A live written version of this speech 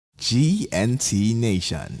GNT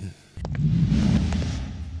Nation.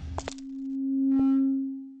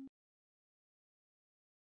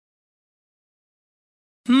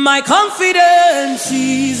 My confidence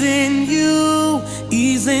is in you,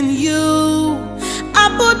 is in you. I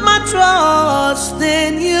put my trust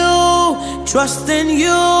in you, trust in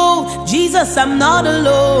you. Jesus, I'm not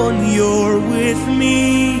alone, you're with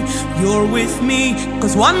me, you're with me.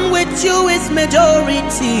 'Cause one with you is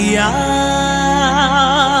majority.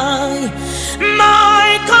 My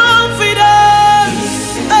confidence,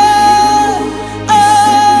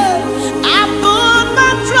 I put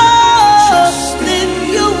my trust in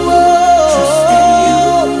you.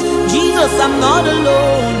 Jesus, I'm not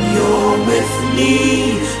alone, you're with me,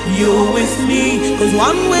 you're with me. 'Cause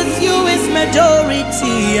one with you is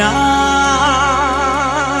majority.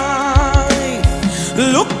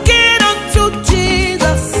 Looking unto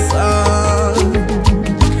Jesus,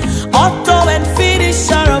 author and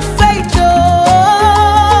finisher of faith.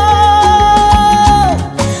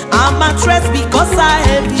 I'm at rest because I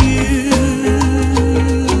have you.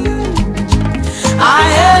 I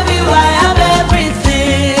have you, I have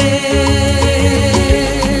everything.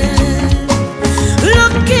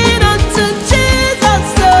 Looking unto Jesus,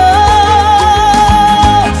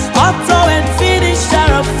 author and finisher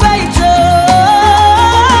of faith.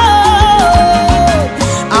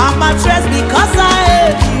 I'm at rest because I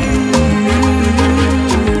have you.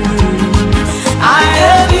 I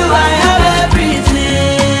have you, I have everything.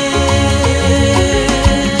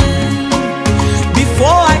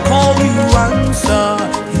 Before I call you answer,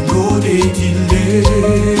 you go they delay.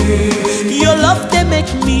 Your love they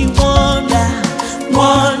make me wonder,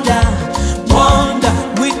 wonder, wonder.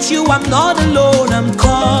 With you I'm not alone, I'm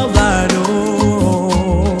covered.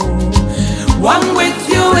 Oh, one with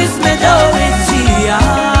you is majority.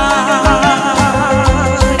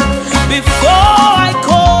 Before I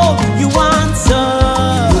call you answer,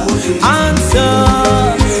 answer.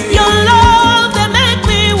 Your love they make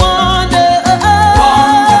me wonder.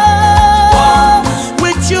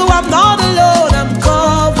 With you I'm not alone, I'm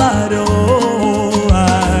covered. Oh,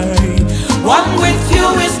 one with you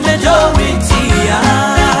is majority.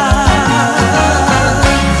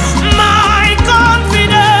 My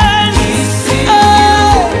confidence,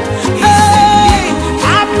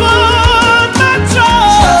 I put my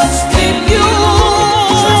trust in you.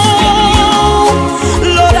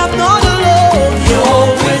 Lord, I'm not alone, you're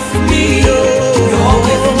with me, you're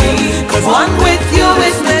with me. 'Cause one with you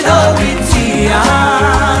is majority.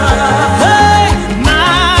 Hey,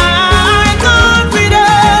 my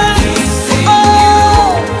confidence,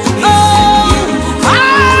 I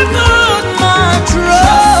put my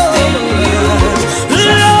trust in you.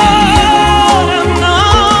 Lord, I'm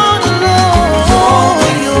not alone, you're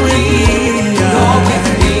with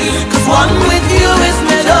me. 'Cause one with you is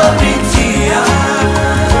majority.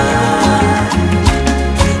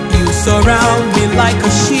 You surround me like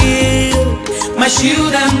a shield, my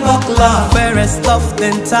shield and buckler, fairest of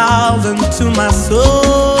 10,000 to my soul.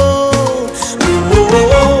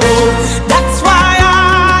 That's why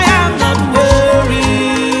I am not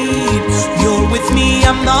worried. You're with me,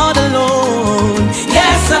 I'm not alone.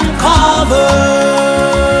 Yes, I'm covered.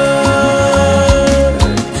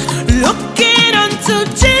 Looking unto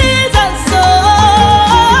Jesus,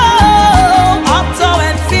 author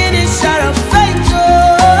and finisher of faith.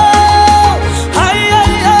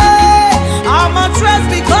 I'm at rest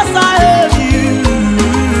because I have you.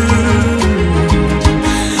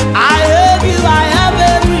 I have you, I have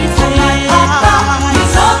everything.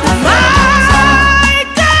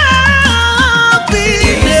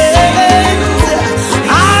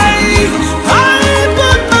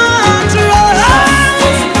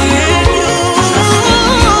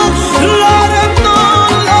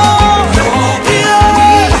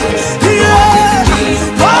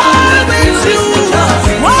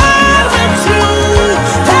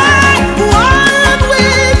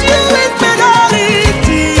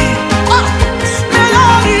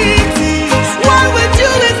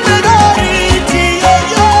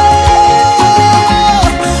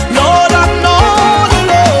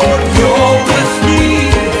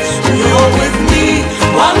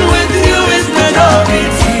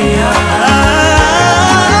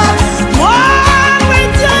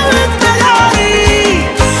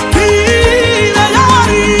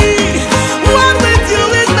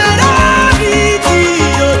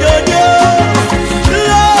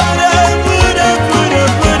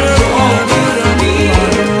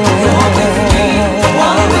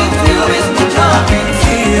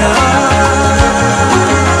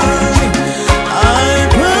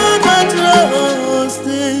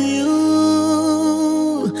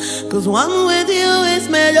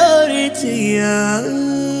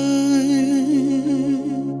 say,